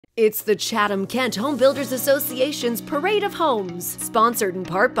It's the Chatham Kent Home Builders Association's Parade of Homes, sponsored in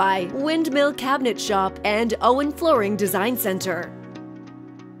part by Windmill Cabinet Shop and Owen Flooring Design Center.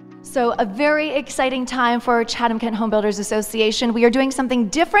 So a very exciting time for Chatham Kent Home Builders Association. We are doing something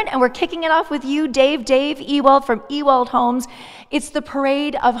different, and we're kicking it off with you, Dave Ewald from Ewald Homes. It's the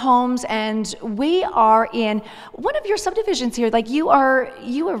Parade of Homes, and we are in one of your subdivisions here. Like you are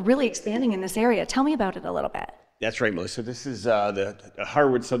really expanding in this area. Tell me about it a little bit. That's right, Melissa. This is the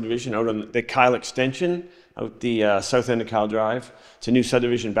Harwood Subdivision out on the Kyle Extension, out the south end of Kyle Drive. It's a new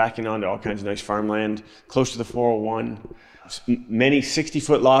subdivision backing onto all kinds of nice farmland, close to the 401. Many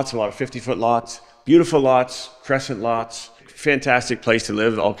 60-foot lots, a lot of 50-foot lots, beautiful lots, crescent lots. Fantastic place to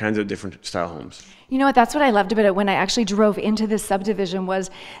live, all kinds of different style homes. You know what, that's what I loved about it when I actually drove into this subdivision, was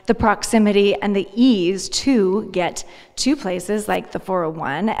the proximity and the ease to get to places like the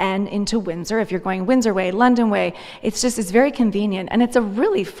 401 and into Windsor. If you're going Windsor Way, London Way, it's very convenient, and it's a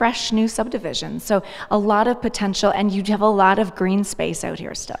really fresh new subdivision. So a lot of potential, and you have a lot of green space out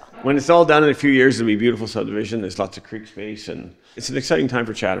here still. When it's all done in a few years, it'll be a beautiful subdivision. There's lots of creek space, and it's an exciting time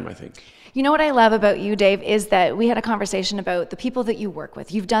for Chatham, I think. You know what I love about you, Dave, is that we had a conversation about the people that you work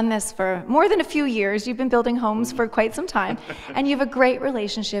with. You've done this for more than a few years. You've been building homes for quite some time, and you have a great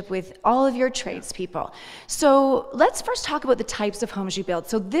relationship with all of your tradespeople. So let's first talk about the types of homes you build.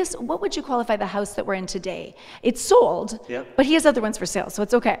 So this, what would you qualify the house that we're in today? It's sold, but he has other ones for sale, so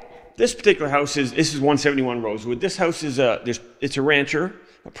it's okay. This particular house is 171 Rosewood. This house is it's a rancher,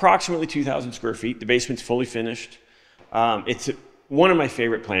 approximately 2,000 square feet. The basement's fully finished. It's one of my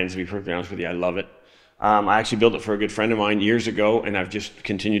favorite plans, to be perfectly honest with you. I love it. I actually built it for a good friend of mine years ago, and I've just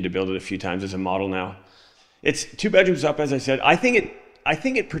continued to build it a few times as a model now. It's 2 bedrooms up, as I said. I think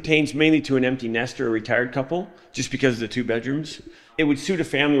it pertains mainly to an empty nester or a retired couple, just because of the 2 bedrooms. It would suit a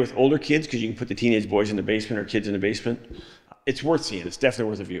family with older kids, because you can put the teenage boys in the basement or kids in the basement. It's worth seeing. It's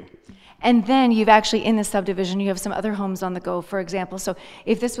definitely worth a view. And then you've actually, in this subdivision, you have some other homes on the go, for example. So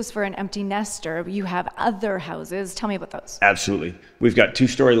if this was for an empty nester, you have other houses. Tell me about those. Absolutely. We've got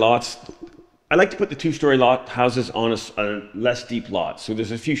 2-story lots. I like to put the 2-story lot houses on a less deep lot. So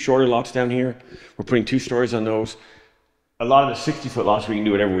there's a few shorter lots down here. We're putting 2 stories on those. A lot of the 60-foot lots, we can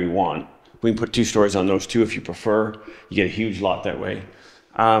do whatever we want. We can put 2 stories on those too if you prefer. You get a huge lot that way.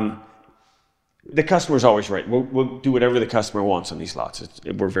 The customer's always right. We'll do whatever the customer wants on these lots.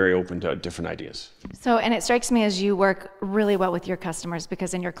 We're very open to different ideas. So, and it strikes me as you work really well with your customers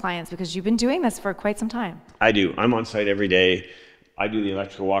and your clients, because you've been doing this for quite some time. I do. I'm on site every day. I do the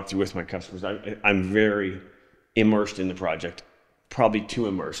electrical walkthrough with my customers. I'm very immersed in the project. Probably too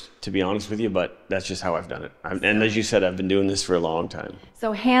immersed, to be honest with you, but that's just how I've done it. And as you said, I've been doing this for a long time.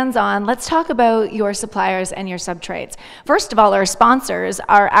 So hands-on, let's talk about your suppliers and your sub-trades. First of all, our sponsors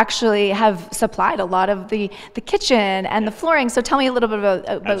have supplied a lot of the kitchen and the flooring. So tell me a little bit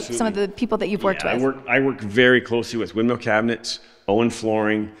about some of the people that you've worked with. I work very closely with Windmill Cabinets, Owen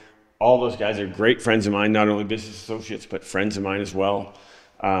Flooring. All those guys are great friends of mine, not only business associates, but friends of mine as well.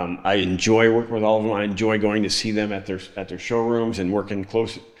 I enjoy working with all of them. I enjoy going to see them at their showrooms and working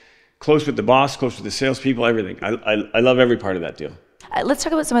close with the boss, close with the salespeople, everything. I love every part of that deal. Let's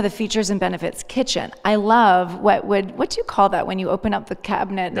talk about some of the features and benefits. Kitchen. I love what do you call that when you open up the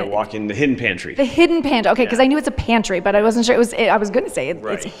cabinet? The hidden pantry. The hidden pantry. Okay, because I knew it's a pantry, but I wasn't sure I was going to say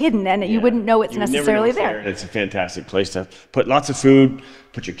it's hidden, and you wouldn't know it's necessarily there. It's a fantastic place to put lots of food.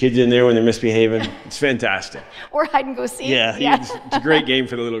 Put your kids in there when they're misbehaving. It's fantastic. Or hide and go seek. Yeah. It's a great game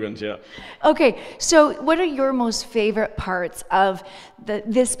for the little ones, yeah. Okay, so what are your most favorite parts of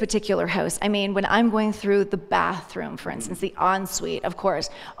this particular house? I mean, when I'm going through the bathroom, for instance, the ensuite, of course,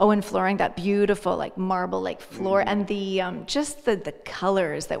 Owen Flooring, that beautiful like marble like floor, and the just the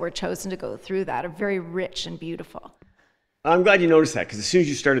colors that were chosen to go through that are very rich and beautiful. I'm glad you noticed that, because as soon as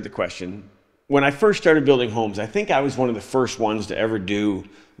you started the question, when I first started building homes, I think I was one of the first ones to ever do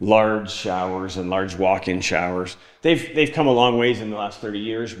large showers and large walk-in showers. They've come a long ways in the last 30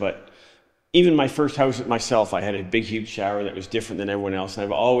 years, but even my first house myself, I had a big, huge shower that was different than everyone else. And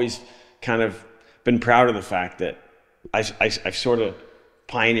I've always kind of been proud of the fact that I've sort of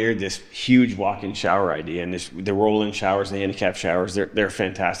pioneered this huge walk-in shower idea, and the roll-in showers and the handicap showers, they're a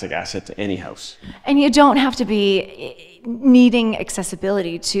fantastic asset to any house. And you don't have to be needing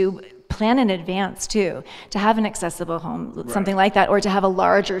accessibility to plan in advance too, to have an accessible home, something like that, or to have a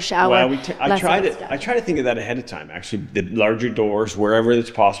larger shower. Well, I try to think of that ahead of time. Actually, the larger doors wherever it's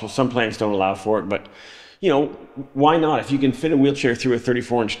possible. Some plans don't allow for it, but you know, why not? If you can fit a wheelchair through a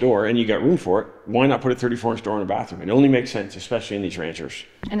 34-inch door and you got room for it, why not put a 34-inch door in a bathroom? It only makes sense, especially in these ranchers.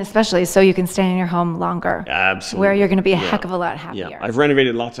 And especially so you can stay in your home longer. Absolutely. Where you're going to be a heck of a lot happier. Yeah, I've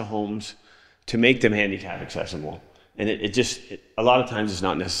renovated lots of homes to make them handicap accessible. And a lot of times it's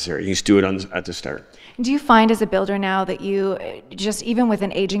not necessary. You just do it at the start. Do you find as a builder now that you just, even with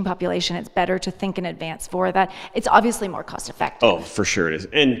an aging population, it's better to think in advance for that? It's obviously more cost effective. Oh, for sure it is.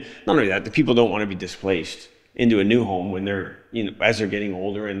 And not only that, the people don't want to be displaced into a new home when they're, as they're getting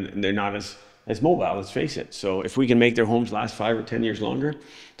older and they're not as mobile, let's face it. So if we can make their homes last 5 or 10 years longer,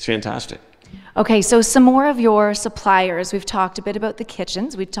 it's fantastic. Okay, so some more of your suppliers. We've talked a bit about the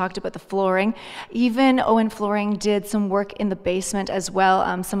kitchens. We've talked about the flooring. Even Owen Flooring did some work in the basement as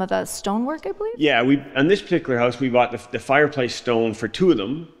well, some of the stonework, I believe? Yeah, on this particular house, we bought the fireplace stone for 2 of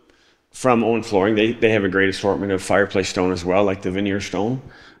them from Owen Flooring. They have a great assortment of fireplace stone as well, like the veneer stone.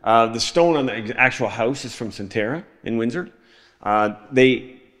 The stone on the actual house is from Centera in Windsor.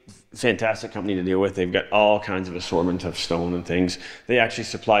 Fantastic company to deal with. They've got all kinds of assortment of stone and things. They actually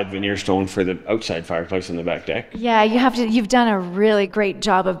supplied veneer stone for the outside fireplace on the back deck. Yeah, you've done a really great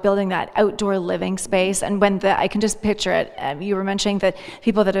job of building that outdoor living space. And I can just picture it. You were mentioning that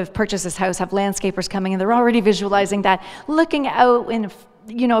people that have purchased this house have landscapers coming and they're already visualizing that, looking out in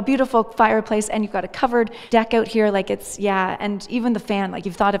a beautiful fireplace, and you've got a covered deck out here, and even the fan,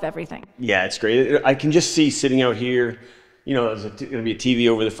 you've thought of everything. Yeah, it's great. I can just see sitting out here. There's going to be a TV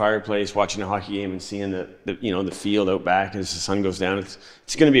over the fireplace, watching a hockey game and seeing the field out back as the sun goes down.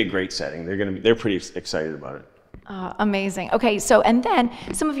 It's going to be a great setting. They're pretty excited about it. Amazing. Okay, and then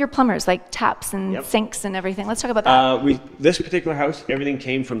some of your plumbers, like taps and sinks and everything. Let's talk about that. This particular house, everything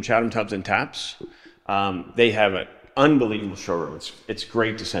came from Chatham Tubs and Taps. They have an unbelievable showroom. It's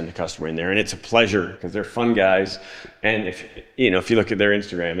great to send a customer in there, and it's a pleasure because they're fun guys. And if you look at their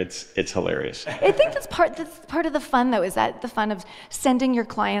Instagram, it's hilarious. I think that's part of the fun, though. Is that the fun of sending your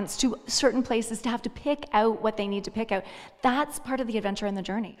clients to certain places to have to pick out what they need to pick out? That's part of the adventure and the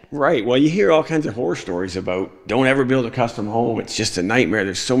journey. Right. Well, you hear all kinds of horror stories about don't ever build a custom home. It's just a nightmare.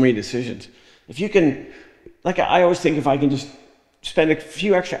 There's so many decisions. If you can, I always think if I can just spend a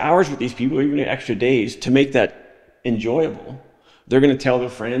few extra hours with these people, even extra days, to make that enjoyable, they're going to tell their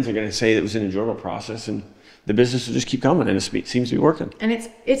friends. They're going to say it was an enjoyable process, and the business will just keep coming, and it seems to be working. And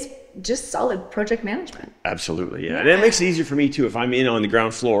it's just solid project management. Absolutely, yeah. And it makes it easier for me too. If I'm in on the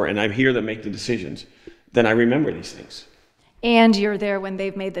ground floor and I'm here to make the decisions, then I remember these things. And you're there when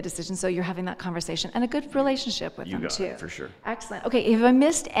they've made the decision, so you're having that conversation and a good relationship with them too. You got it, for sure. Excellent. Okay, if I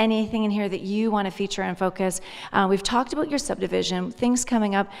missed anything in here that you want to feature and focus, we've talked about your subdivision, things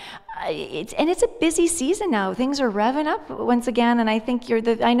coming up. It's a busy season now. Things are revving up once again, and I think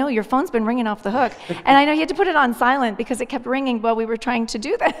I know your phone's been ringing off the hook, and I know you had to put it on silent because it kept ringing while we were trying to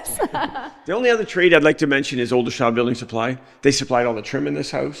do this. The only other trade I'd like to mention is Oldershaw Building Supply. They supplied all the trim in this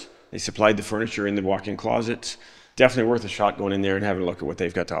house. They supplied the furniture in the walk-in closets. Definitely worth a shot going in there and having a look at what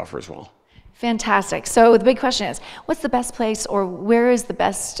they've got to offer as well. Fantastic. So the big question is, what's the best place, or where is the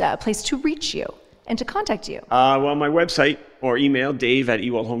best place to reach you and to contact you? Well, my website or email,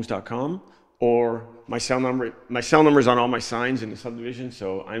 dave@ewaldhomes.com, or my cell number. My cell number is on all my signs in the subdivision,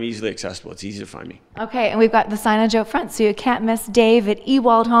 so I'm easily accessible. It's easy to find me. Okay, and we've got the signage out front, so you can't miss Dave at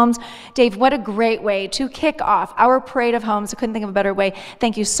Ewald Homes. Dave, what a great way to kick off our parade of homes. I couldn't think of a better way.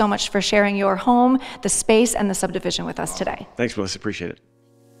 Thank you so much for sharing your home, the space, and the subdivision with us today. Thanks, Melissa. Appreciate it.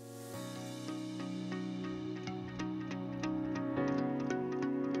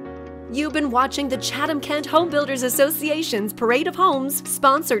 You've been watching the Chatham-Kent Home Builders Association's Parade of Homes,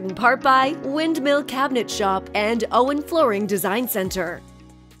 sponsored in part by Windmill Cabinet Shop and Owen Flooring Design Center.